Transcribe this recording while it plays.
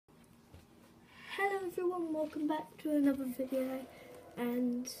everyone, welcome back to another video,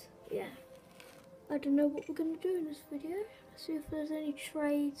 and yeah, I don't know what we're going to do in this video. Let's see if there's any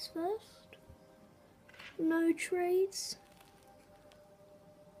trades first. No trades.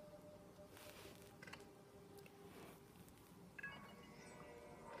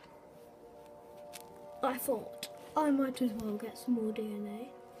 I thought I might as well get some more DNA,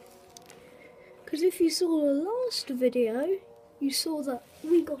 because if you saw the last video, you saw that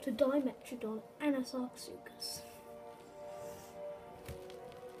we got a Dimetrodon and a Koolasuchus.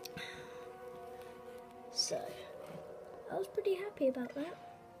 So, I was pretty happy about that.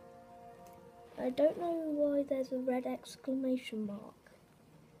 I don't know why there's a red exclamation mark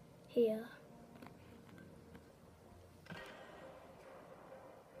here.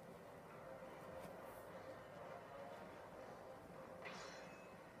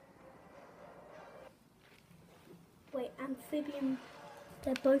 Wait, amphibian,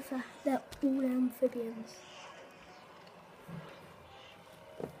 they're all amphibians.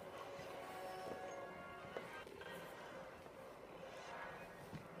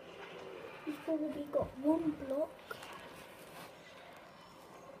 We've probably got one block.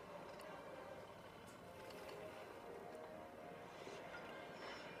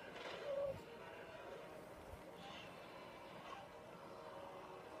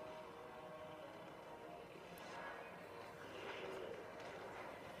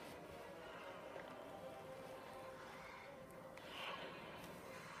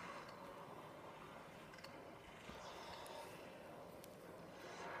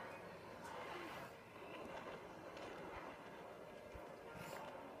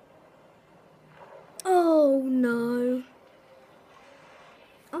 Oh no.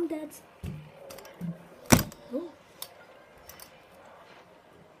 I'm dead. Oh.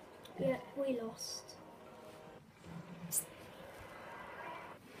 Yeah, we lost.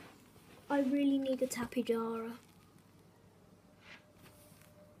 I really need a Tapijara.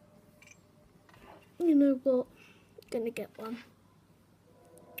 You know what? Gonna get one.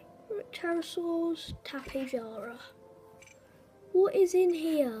 Pterosaurs, Tapijara. What is in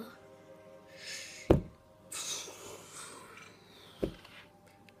here?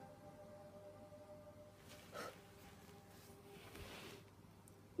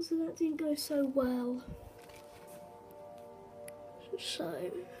 So that didn't go so well.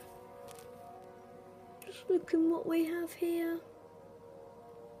 So, just looking what we have here.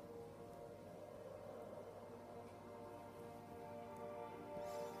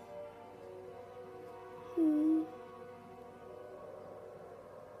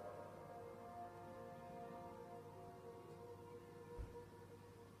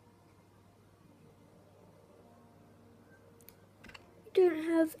 Don't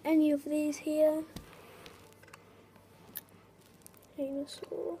have any of these here.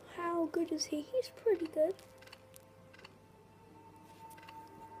 Dinosaur, how good is he? He's pretty good.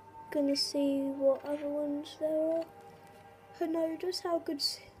 Gonna see what other ones there are. Henodas, how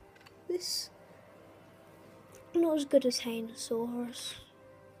good's this? Not as good as Hanosaurus.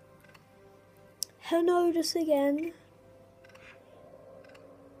 Henodas again.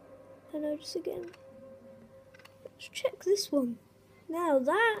 Henodas again. Let's check this one. Now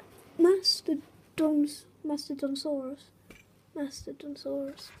that Mastodonsaurus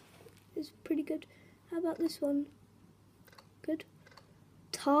is pretty good. How about this one? Good.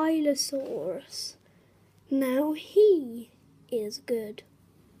 Tylosaurus. Now he is good.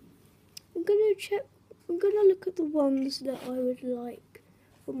 I'm gonna look at the ones that I would like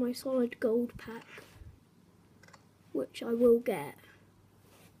for my solid gold pack, which I will get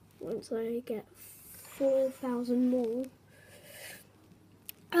once I get 4,000 more.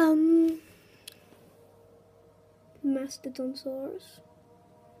 Mastodonsaurus,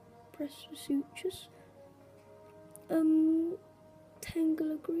 Koolasuchus,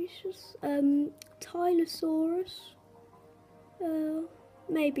 Koolasuchus, Tylosaurus,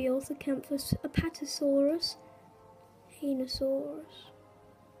 maybe Orthocanthus, Apatosaurus, Henosaurus.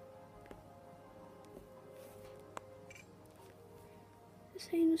 There's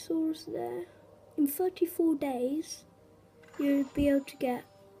Henosaurus there. In 34 days, you'll be able to get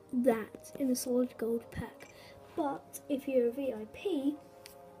that in a solid gold pack. But if you're a VIP,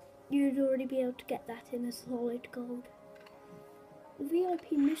 you'd already be able to get that in a solid gold. The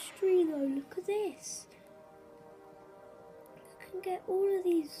VIP mystery though, look at this. You can get all of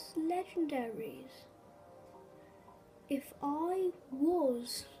these legendaries. If I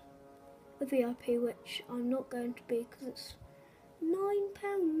was a VIP, which I'm not going to be because it's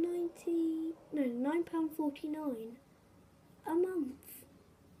 £9.49 a month.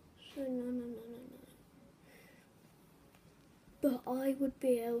 So no. But I would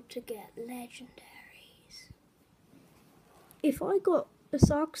be able to get legendaries. if I got a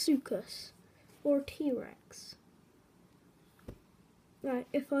Koolasuchus or a T-Rex, right,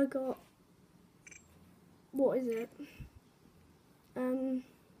 if I got, what is it?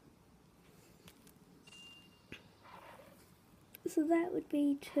 So that would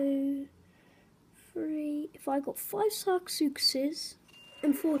be 2, 3. If I got 5 Koolasuchuses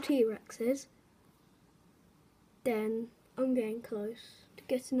and 4 T-Rexes, then I'm getting close to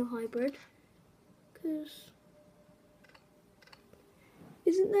getting a hybrid. Because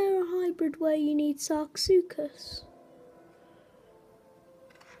isn't there a hybrid where you need Koolasuchus?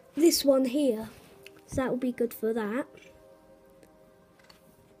 This one here, so that will be good for that.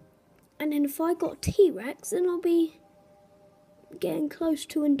 And then if I got T-Rex, then I'll be getting close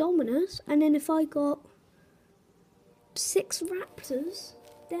to Indominus. And then if I got 6 Raptors,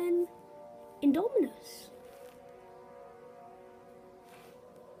 then Indominus.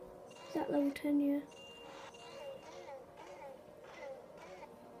 Is that level 10? Yeah.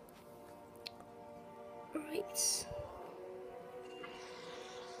 Right.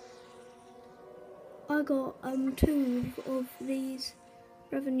 I got 2 of these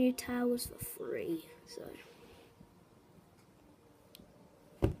revenue towers for free, so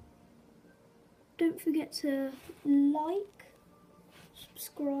don't forget to like,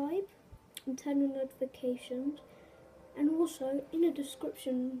 subscribe and turn on notifications, and also in the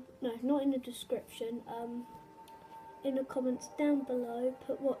description, no, not in the description, in the comments down below,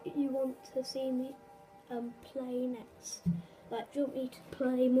 put what you want to see me play next. Like, do you want me to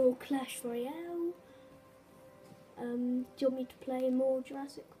play more Clash Royale? Do you want me to play more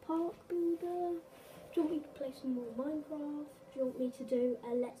Jurassic Park Builder? Do you want me to play some more Minecraft? Do you want me to do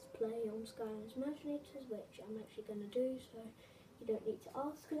a Let's Play on Skyland's Imaginators, which I'm actually going to do, so you don't need to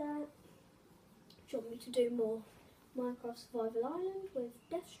ask that. Do you want me to do more Minecraft Survival Island with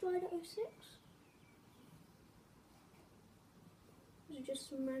Death Strider 06? Those are just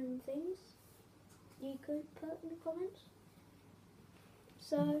some random things you could put in the comments.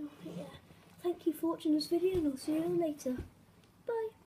 So, yeah. Thank you for watching this video, and I'll see you all later.